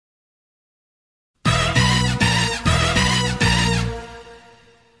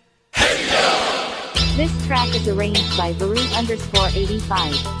This track is arranged by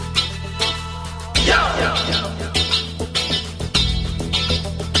Varun_85.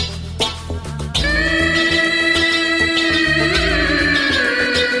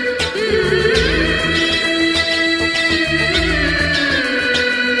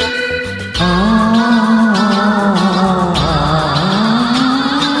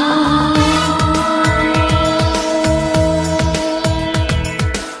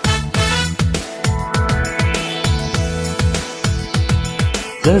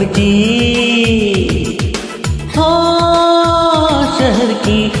 लड़की हाँ शहर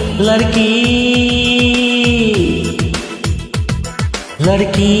की लड़की,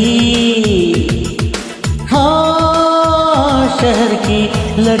 लड़की हाँ शहर की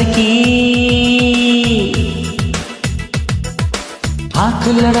लड़की। हाथ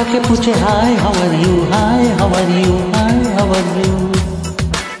लड़ा के पूछे hi how are you, hi how are you, hi how are you.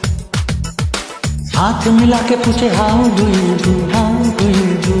 हाथ मिला के पूछे how do you do, how do you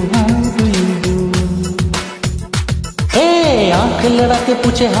do, how do you do. Hey आंख लड़ा के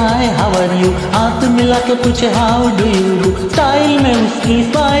पूछे हाय हाउ आर यू, हाथ मिला के पूछे how do you do. Style में उसकी,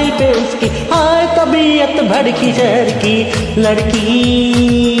 स्माइल पे उसकी, हाय तबीयत भड़की शहर की लड़की,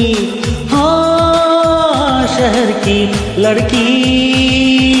 हाँ शहर की लड़की,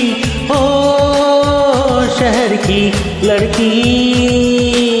 ओ शहर की लड़की।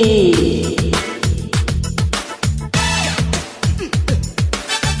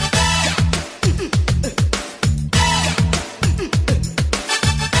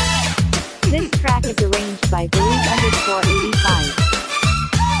 This track is arranged by Varun_85.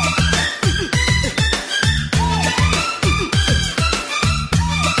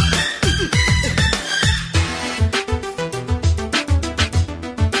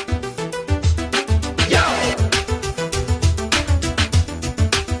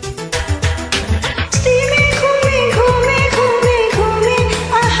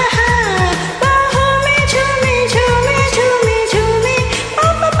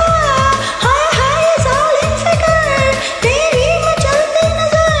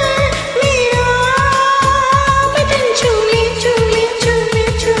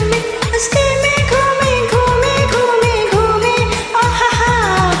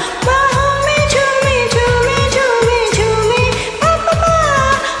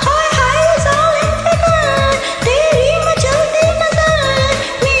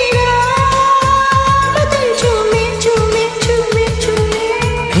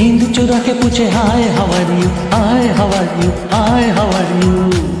 नींद चुरा के पूछे hi how are you, hi how are you, hi how are you.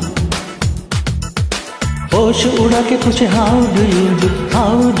 होश उड़ा के पूछे how do you do,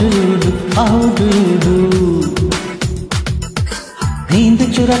 how do you do, how do you do. नींद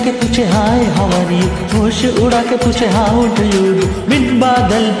चुरा के पूछे हाय हाउ आर यू, होश उड़ा के पूछे हाउ डू यू डू। बिन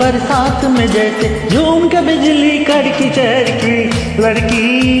बादल बरसात में जैसे झूम के बिजली कड़की शहर की लड़की,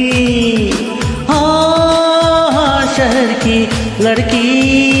 हाँ शहर की लड़की,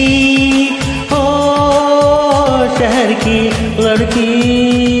 ओ शहर की लड़की।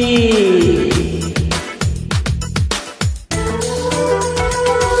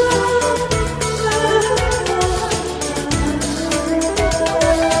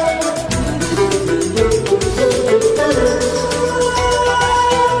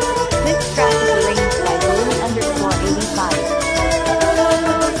 This track is arranged by Varun_85.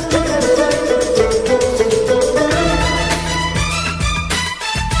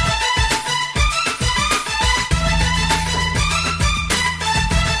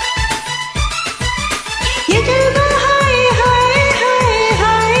 ये जलवा हाय हाय हाय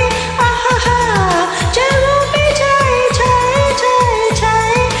हाय आहा हा, जलवों पे छाए छाए छाए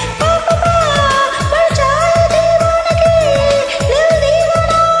छाए पापा पर जाए दीवानगी, दिल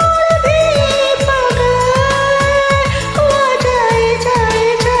दीवाना और भी पागल हुआ जाए जाए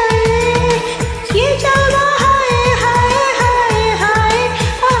जाए। ये जलवा हाय हाय हाय हाय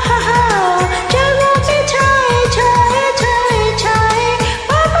आहा हा, जलवों पे छाए छाए छाए छाए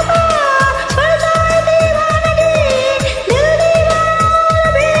पापा पर जाए दीवानगी, दिल दीवाना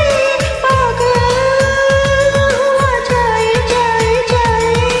भी पागल हुआ जाए जाए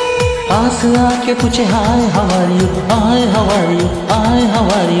जाए। पास आके पूछे hi how are you, hi how are you, hi how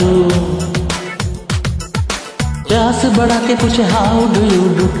are you. प्यास बढ़ा के पूछे how do you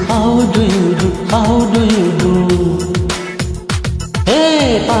do, how do you do, how do you do. Hey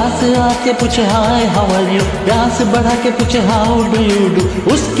पास आके पूछे हाय हाउ आर यू, प्यास बढ़ा के पूछे हाउ डू यू डू।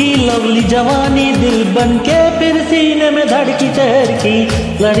 उसकी लवली जवानी दिल बन के फिर सीने में धड़की शहर की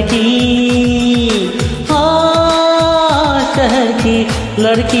लड़की, हाँ शहर की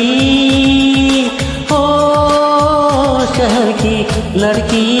लड़की, हो शहर की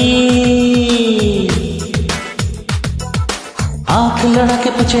लड़की। आंख लड़ा के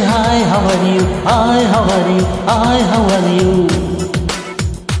पूछे hi how are you, hi how are you, hi how are you.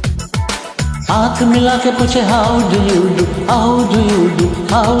 हाथ मिला के पूछे how do you do, how do you do,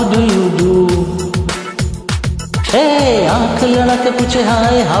 how do you do. Hey आंख लड़ा के पूछे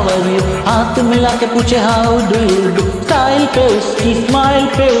हाय हाउ आर यू, हाथ मिला के पूछे how do you do. Style पे उसकी, स्माइल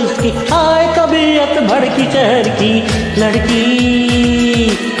पे उसकी, हाय तबीयत भड़की शहर की लड़की,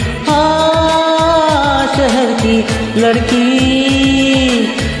 हाँ शहर की लड़की,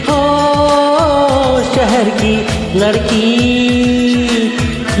 हो शहर की लड़की,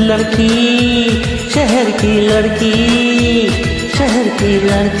 लड़की शहर की लड़की, शहर की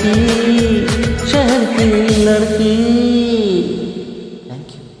लड़की, शहर की लड़की।